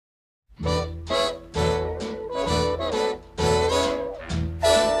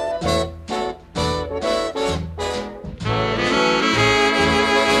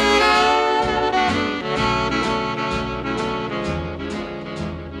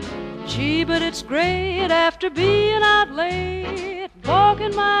Gee, but it's great after being out late,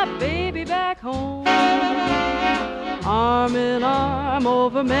 walking my baby back home. Arm in arm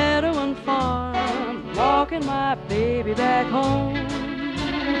over meadow and farm, walking my baby back home.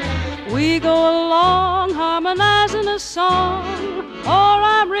 We go along harmonizing a song, or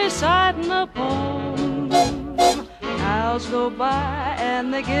I'm reciting a poem. Cows go by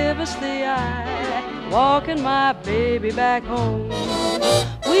and they give us the eye, walking my baby back home.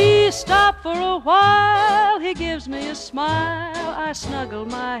 We stop for a while, he gives me a smile, I snuggle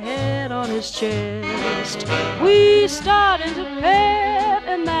my head on his chest. We start into pet,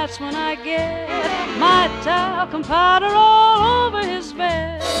 and that's when I get my talcum powder all over his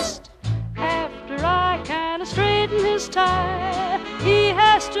vest. After I kinda straighten his tie, he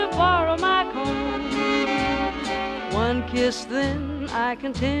has to borrow my comb. One kiss, then I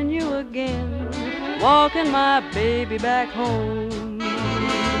continue again, walking my baby back home.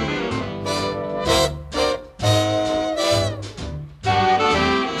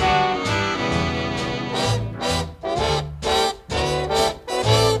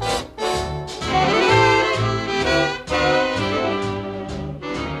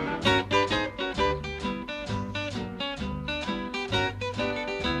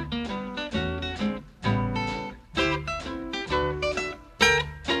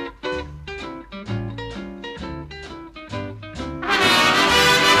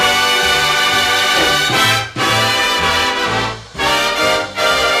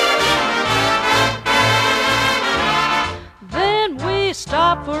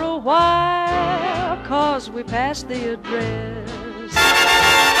 Stop for a while, 'cause we passed the address.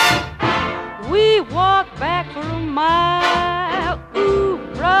 We walk back for a mile. Ooh,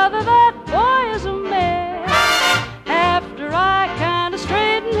 brother, that boy is a mess. After I kinda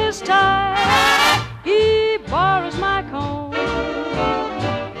straighten his tie, he borrows my comb.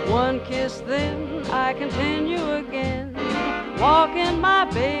 One kiss, then I continue again, walking my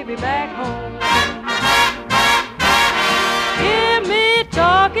baby back home.